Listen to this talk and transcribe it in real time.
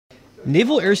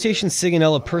Naval Air Station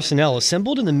Sigonella personnel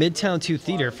assembled in the Midtown 2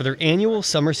 Theater for their annual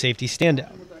summer safety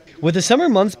stand-down. With the summer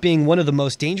months being one of the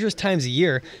most dangerous times of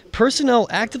year, personnel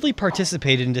actively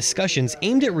participated in discussions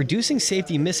aimed at reducing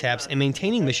safety mishaps and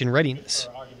maintaining mission readiness.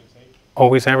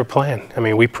 Always have a plan. I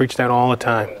mean, we preach that all the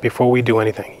time before we do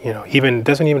anything.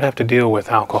 Doesn't even have to deal with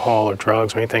alcohol or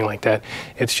drugs or anything like that.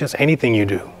 It's just anything you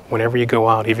do. Whenever you go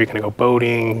out, if you're going to go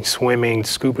boating, swimming,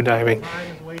 scuba diving,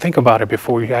 think about it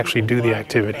before you actually do the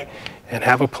activity. And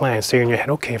have a plan. Say in your head,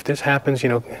 okay, if this happens,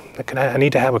 I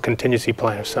need to have a contingency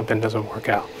plan if something doesn't work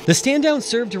out. The stand-down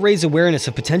served to raise awareness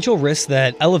of potential risks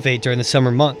that elevate during the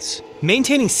summer months.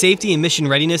 Maintaining safety and mission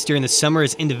readiness during the summer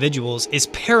as individuals is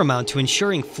paramount to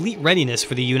ensuring fleet readiness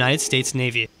for the United States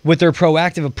Navy. With their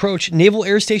proactive approach, Naval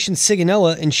Air Station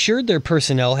Sigonella ensured their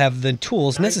personnel have the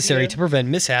tools necessary to prevent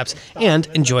mishaps and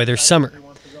enjoy their summer.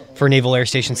 For Naval Air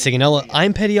Station Sigonella,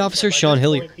 I'm Petty Officer Sean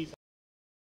Hillier.